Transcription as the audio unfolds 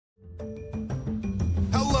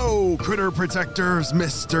Hello, critter protectors.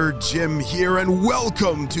 Mr. Jim here, and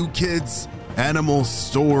welcome to Kids Animal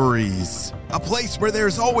Stories, a place where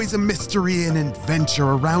there's always a mystery and adventure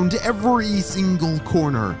around every single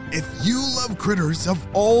corner. If you love critters of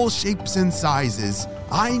all shapes and sizes,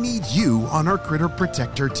 I need you on our Critter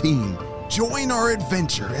Protector team. Join our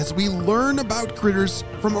adventure as we learn about critters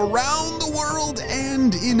from around the world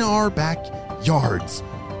and in our backyards.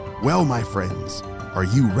 Well, my friends, are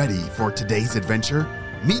you ready for today's adventure?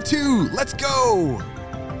 Me too! Let's go!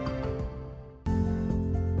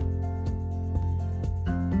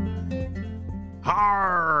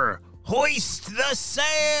 Arr! Hoist the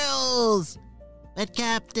sails! But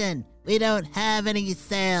Captain, we don't have any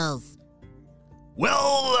sails.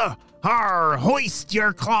 Well, hoist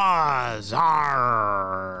your claws!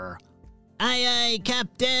 Arr! Aye, aye,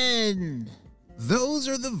 Captain! Those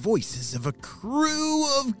are the voices of a crew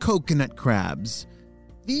of coconut crabs.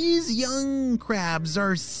 These young crabs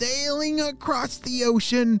are sailing across the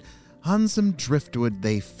ocean on some driftwood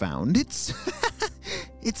they found. It's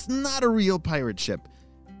not a real pirate ship,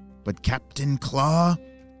 but Captain Claw,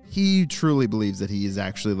 he truly believes that he is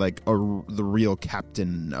actually like the real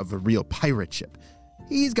captain of a real pirate ship.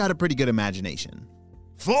 He's got a pretty good imagination.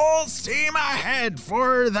 Full steam ahead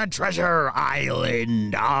for the treasure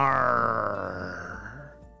island!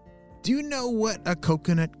 Arr! Do you know what a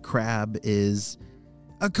coconut crab is?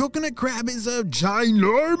 A coconut crab is a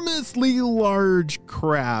ginormously large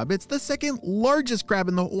crab. It's the second largest crab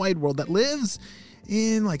in the wide world that lives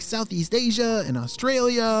in like Southeast Asia and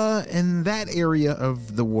Australia and that area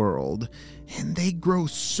of the world. And they grow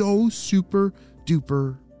so super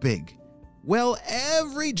duper big. Well,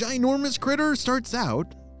 every ginormous critter starts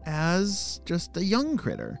out as just a young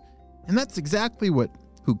critter. And that's exactly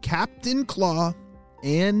who Captain Claw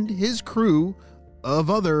and his crew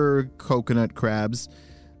of other coconut crabs,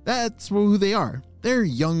 that's who they are. They're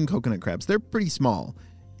young coconut crabs. They're pretty small.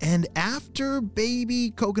 And after baby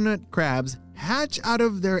coconut crabs hatch out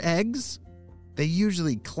of their eggs, they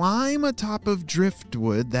usually climb atop of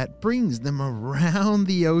driftwood that brings them around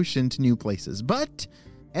the ocean to new places. But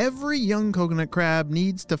every young coconut crab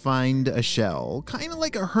needs to find a shell, kind of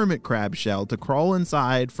like a hermit crab shell, to crawl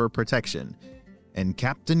inside for protection. And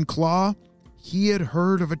Captain Claw, he had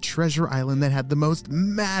heard of a treasure island that had the most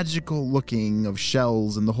magical looking of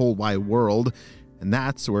shells in the whole wide world, and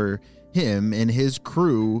that's where him and his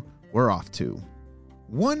crew were off to.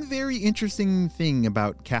 One very interesting thing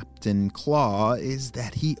about Captain Claw is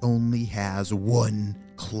that he only has one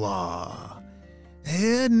claw.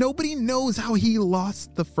 And nobody knows how he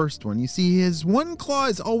lost the first one. You see, his one claw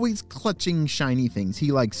is always clutching shiny things.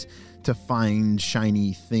 He likes to find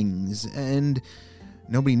shiny things, and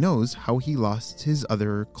nobody knows how he lost his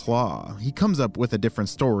other claw. He comes up with a different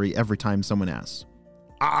story every time someone asks.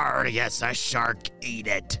 Arr, yes, a shark ate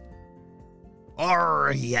it.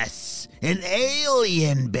 Arr, yes, an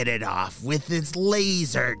alien bit it off with its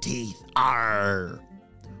laser teeth. Arr.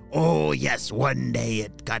 Oh, yes, one day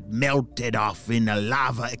it got melted off in a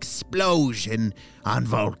lava explosion on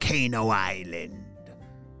Volcano Island.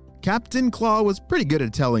 Captain Claw was pretty good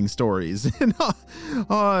at telling stories, and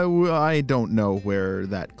I don't know where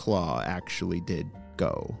that claw actually did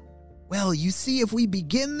go. Well, you see, if we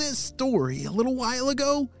begin this story a little while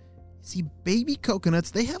ago, see, baby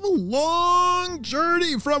coconuts, they have a long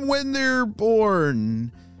journey from when they're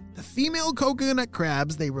born. The female coconut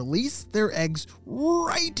crabs, they release their eggs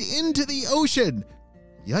right into the ocean.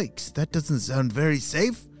 Yikes, that doesn't sound very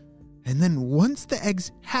safe. And then once the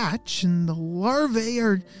eggs hatch and the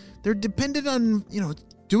larvae they're dependent on,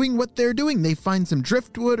 doing what they're doing. They find some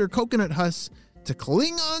driftwood or coconut husks to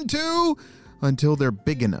cling onto until they're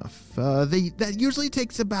big enough. That usually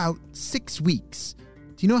takes about 6 weeks.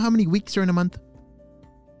 Do you know how many weeks are in a month?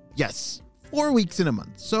 Yes, 4 weeks in a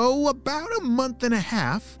month. So about a month and a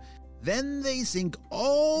half. Then they sink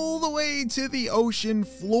all the way to the ocean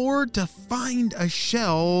floor to find a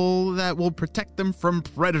shell that will protect them from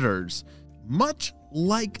predators. Much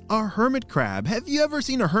like a hermit crab. Have you ever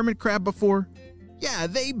seen a hermit crab before? Yeah,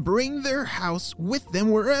 they bring their house with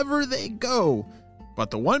them wherever they go. But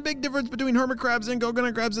the one big difference between hermit crabs and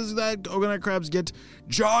coconut crabs is that coconut crabs get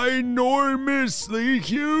ginormously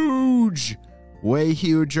huge. Way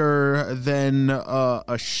huger than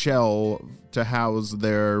a shell to house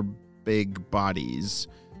their big bodies.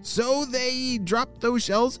 So they drop those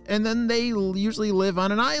shells and then they usually live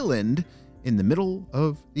on an island in the middle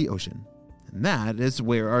of the ocean. And that is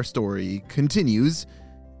where our story continues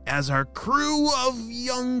as our crew of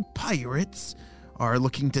young pirates are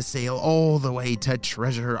looking to sail all the way to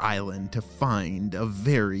Treasure Island to find a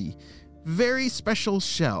very, very special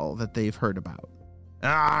shell that they've heard about.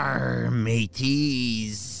 Arr,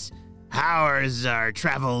 mateys, How's our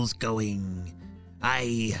travels going?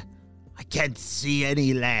 I can't see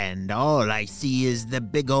any land. All I see is the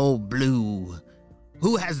big old blue.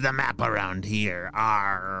 Who has the map around here?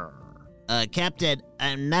 Arr. Captain,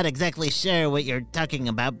 I'm not exactly sure what you're talking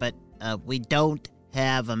about, but we don't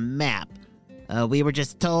have a map. We were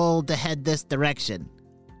just told to head this direction.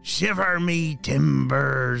 Shiver me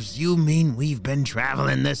timbers. You mean we've been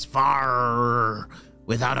traveling this far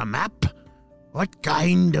without a map? What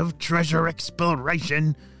kind of treasure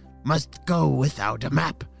exploration must go without a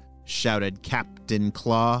map? Shouted Captain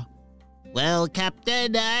Claw. Well,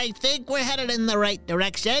 Captain, I think we're headed in the right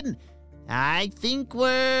direction. I think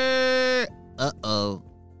we're... Uh-oh.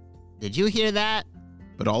 Did you hear that?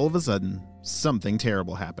 But all of a sudden, something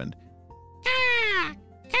terrible happened.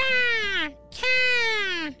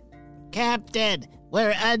 Captain,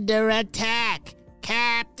 we're under attack.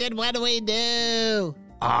 Captain, what do we do?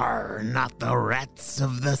 Are not the rats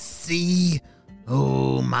of the sea?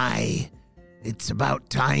 Oh my, it's about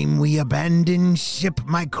time we abandon ship,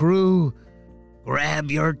 my crew.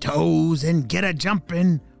 Grab your toes and get a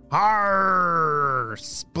jumpin'. Arr,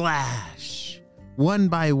 splash. One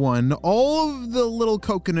by one, all of the little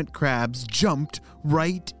coconut crabs jumped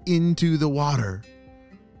right into the water.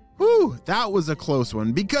 Whew, that was a close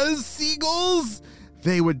one, because seagulls,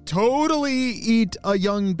 they would totally eat a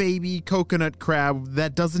young baby coconut crab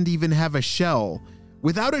that doesn't even have a shell.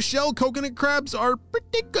 Without a shell, coconut crabs are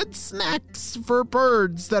pretty good snacks for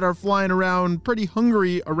birds that are flying around pretty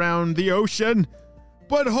hungry around the ocean.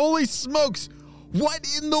 But holy smokes, what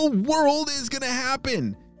in the world is going to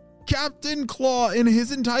happen? Captain Claw and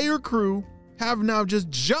his entire crew have now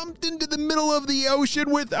just jumped into the middle of the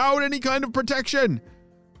ocean without any kind of protection.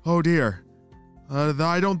 Oh dear.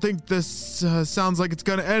 I don't think this sounds like it's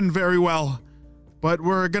going to end very well. But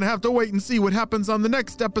we're going to have to wait and see what happens on the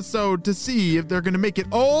next episode to see if they're going to make it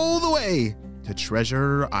all the way to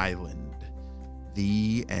Treasure Island.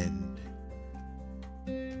 The end.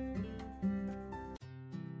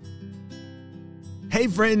 Hey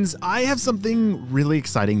friends, I have something really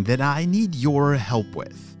exciting that I need your help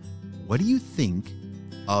with. What do you think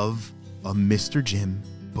of a Mr. Jim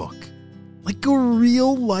book? Like a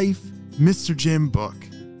real life Mr. Jim book.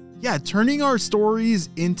 Yeah, turning our stories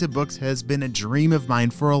into books has been a dream of mine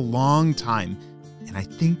for a long time, and I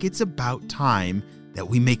think it's about time that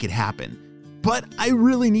we make it happen. But I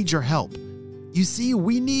really need your help. You see,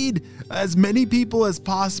 we need as many people as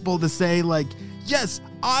possible to say, like, yes,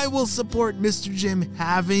 I will support Mr. Jim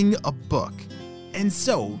having a book. And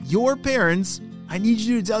so, your parents, I need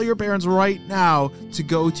you to tell your parents right now to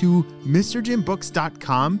go to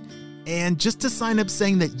MrJimBooks.com and just to sign up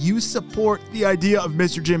saying that you support the idea of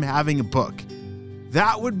Mr. Jim having a book.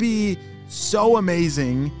 That would be so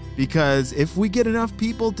amazing, because if we get enough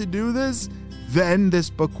people to do this, then this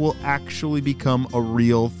book will actually become a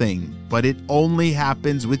real thing. But it only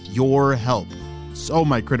happens with your help. So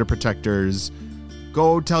my critter protectors,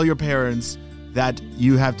 go tell your parents that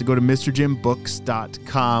you have to go to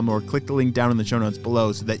MrJimBooks.com or click the link down in the show notes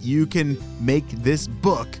below so that you can make this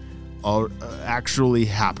book actually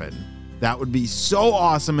happen. That would be so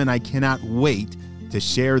awesome, and I cannot wait to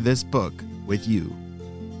share this book with you.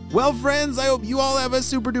 Well, friends, I hope you all have a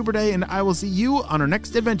super duper day, and I will see you on our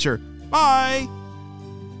next adventure. Bye!